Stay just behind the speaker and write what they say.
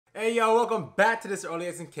Hey yo, welcome back to this early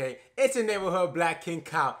SNK. It's your neighborhood Black King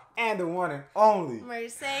Cow and the one and only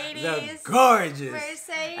Mercedes. the gorgeous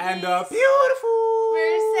Mercedes. and the beautiful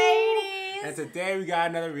Mercedes. And today we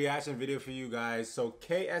got another reaction video for you guys. So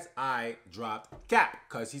KSI dropped Cap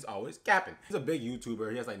because he's always capping. He's a big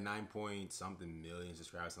YouTuber. He has like 9 point something million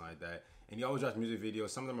subscribers, something like that. And he always drops music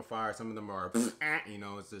videos. Some of them are fire, some of them are you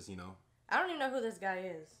know, it's just, you know. I don't even know who this guy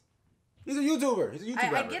is. He's a YouTuber. He's a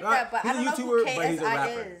YouTuber. I get that, but I don't know who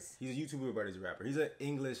KSI is. He's a YouTuber, but he's a rapper. He's an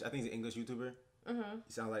English. I think he's an English YouTuber. Mm-hmm.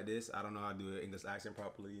 He sounds like this. I don't know how to do an English accent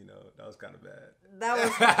properly. You know, that was kind of bad. That was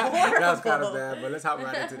horrible. That was kind of bad. But let's hop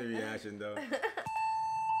right into the reaction, though.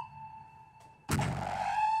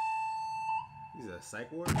 He's a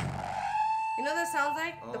psych ward. You know what that sounds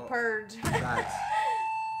like? The Purge. Facts.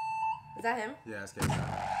 Is that him? Yeah, that's KSI.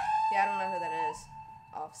 Yeah, I don't know who that is.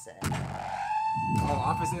 Offset. Oh,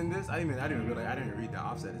 Office in this? I didn't even read that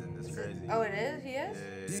Offset is in this. Crazy. Oh, it is? He is?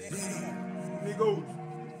 Yeah. Amigos.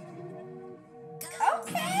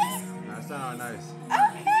 Okay. That sounds nice.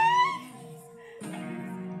 Okay.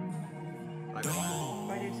 Like that.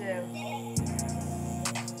 I do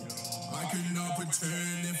too.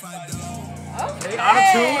 Okay.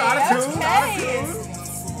 Out of tune.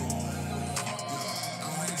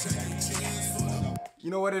 You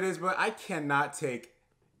know what it is, bro? I cannot take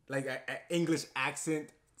like an English accent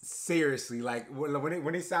seriously. Like when they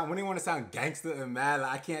want to sound gangster and mad,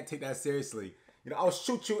 like, I can't take that seriously. You know, I'll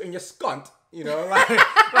shoot you in your skunt. You know, like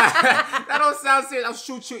that don't sound serious. I'll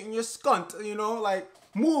shoot you in your skunt. You know, like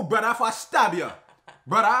move, brother, if I stab you,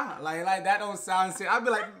 brother. Like that don't sound serious. I'll be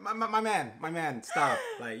like, my man, stop.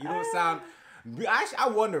 Like you don't sound. Actually, I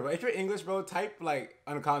wonder, bro, if you're English, bro, type like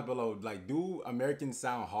in the comments below, like, do Americans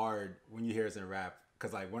sound hard when you hear us in rap?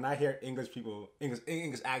 Cause like when I hear English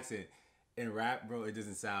accent in rap, bro, it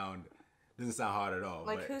doesn't sound hard at all.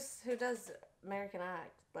 Like but, who does American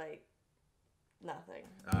act? Like nothing.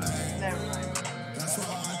 Never mind. That's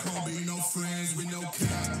why I can't be no friends with no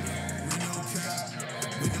cap. We no cap.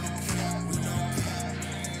 We no cap. We no cap.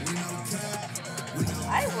 We no cap. We no cap.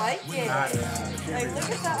 I like it. Like look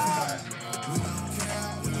at the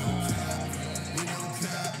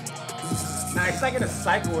Nah, it's like in a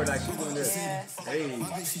psych ward, like she's doing this. Yeah. Hey,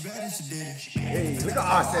 look at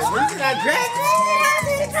Offset. Look at that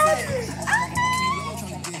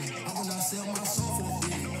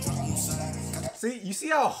dress. See, you see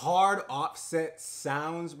how hard Offset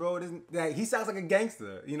sounds, bro? Like, he sounds like a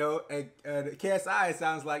gangster, you know. And KSI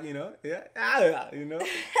sounds like, you know, you know.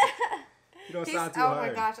 You don't sound too hard. Oh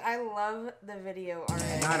my gosh, I love the video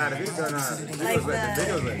already. Nah, the video's lit. The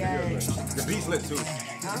video's lit. The beat's lit too.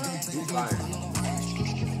 Beat's fire.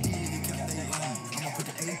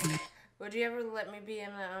 Would you ever let me be in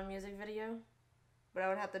a music video? But I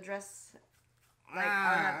would have to dress like I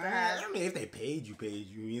would have to have. I mean, if they paid you.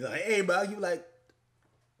 You're like, hey, bro, you like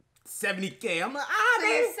 70K. I'm like, So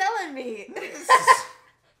you're selling me.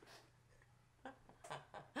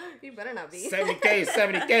 You better not be.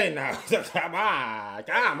 70K now. Come on.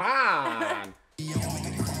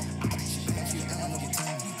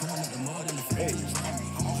 Hey.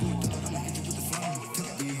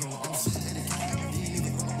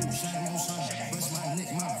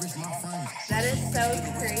 That is so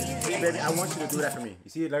crazy. Hey, baby, I want you to do that for me. You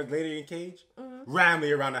see it like later in Cage? Ram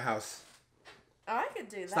me around the house. Oh, I could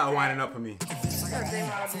do that. Start winding up for me. I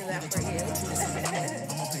think I'll do that for you. This is lit.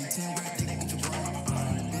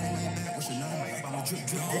 No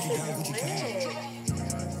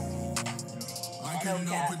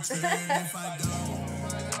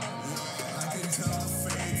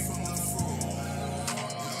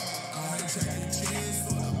cap.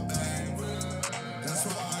 That's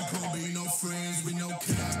why I can't be no friends with no cap.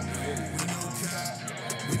 We no cap.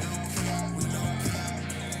 We no cap. We no cap.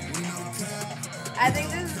 We no cap. I think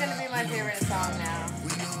this is gonna be my favorite song now.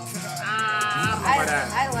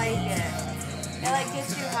 I like it. It like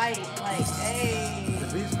gets you hyped. Like, hey. The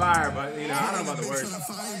beat's fire, but you know, I don't know about the words.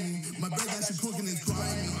 My bed that you cooking is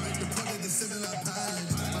grimy. The product is sitting like pilot.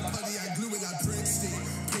 My body, I glue it, I pressed it.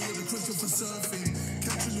 Pay the crystal for surfing.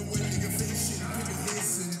 Catching the way nigga fishing. People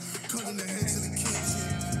listen. Cutting their heads in the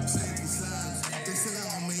kitchen. Saying slides. They say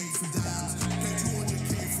I'm made for dimes. Pay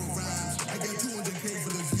 200K for rhymes. I get 200K for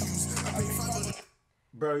the views. I pay 500.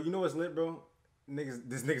 Bro, you know what's lit, bro?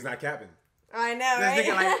 This nigga's not capping. I know, This right?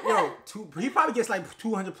 nigga, like, he probably gets like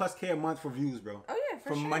 200+ K a month for views, bro. Oh yeah,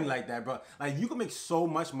 for sure. Money like that, bro. Like, you can make so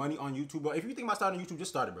much money on YouTube, bro. If you think about starting YouTube,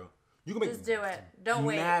 just start it, bro. You can make Just do it. Don't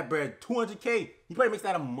wait. Mad bread. 200K. He probably makes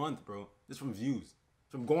that a month, bro. Just from views.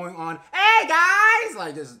 From going on, hey guys,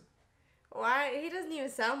 like just. Why? He doesn't even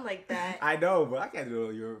sound like that. I know, but I can't do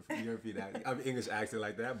a European accent, English accent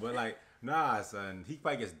like that. But like, Nah, son. He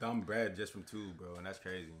probably gets dumb bread just from tube, bro, and that's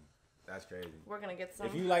crazy. That's crazy. We're gonna get some.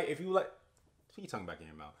 If you like, what you talking back in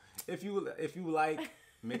your mouth? If you like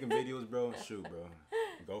making videos, bro, shoot, bro,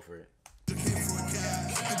 go for it.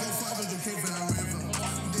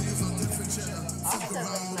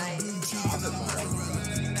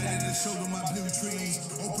 Shoulder my blue trees,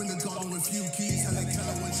 open the door with few keys. I like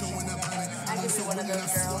color when showing up. I could be one of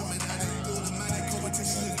those girls. Automatic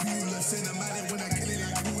competition is Bueller. Cinematic when I kill it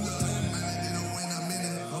like cooler. Automatic when I'm in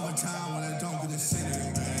it. Over time when I don't get a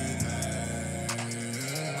sinner.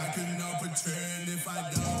 I cannot pretend if I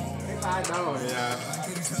don't. If I don't, yeah. I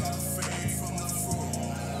can tell fake from the front.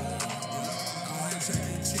 I'm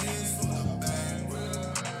checking chins from the back.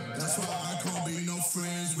 That's why I can't be no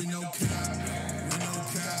friends with no cap. With no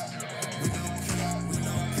cap. With no cap. With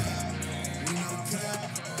no cap. With no cap.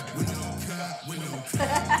 With no cap. With no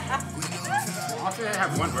cap. With no cap. I'll say I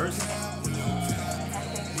have one verse.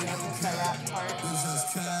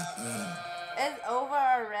 It's over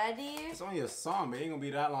already. It's only a song, but it ain't gonna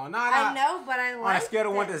be that long. Nah. I know, but I like On a scale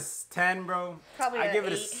of 1 to 10, bro, Probably I an give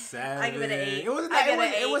it a 8. 7. I give it an 8. It wasn't I that. give it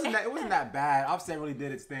an It wasn't that bad. Offset really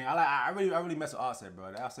did its thing. I really mess with Offset,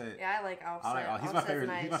 bro. Offset. Yeah, I like Offset. He's my favorite.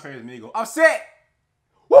 Nice. He's my favorite Migo. Offset.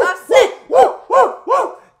 Offset.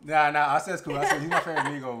 Woo. Nah. Offset's cool. He's my favorite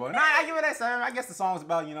Migo, bro. Nah, I give it that 7. I guess the song's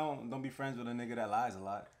about don't be friends with a nigga that lies a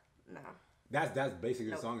lot. No. That's basically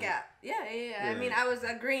the No song. cap. Yeah. I mean, I was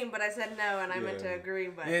agreeing, but I said no, and I meant to agree,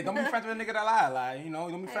 but yeah, don't be friends with a nigga that lie a lot.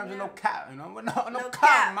 Don't be friends with no cap. No No cap,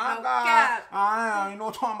 cap, my no God. cap. You know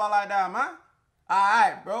what I'm talking about like that, man.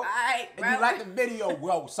 Alright, bro. Alright, If bro. you like the video,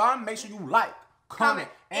 bro, son, make sure you like, comment,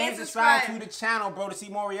 and subscribe to the channel, bro, to see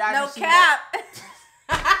more reactions. No cap.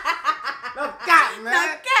 No cap, man.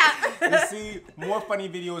 No cap. To see more funny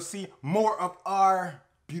videos, see more of our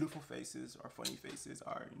beautiful faces, our funny faces,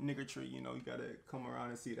 our niggertree. You gotta come around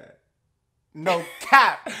and see that. No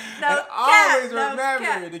cap. No And cap. always No remember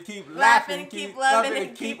cap. to keep Laughing, keep loving,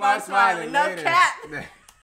 and keep on smiling. No later. cap.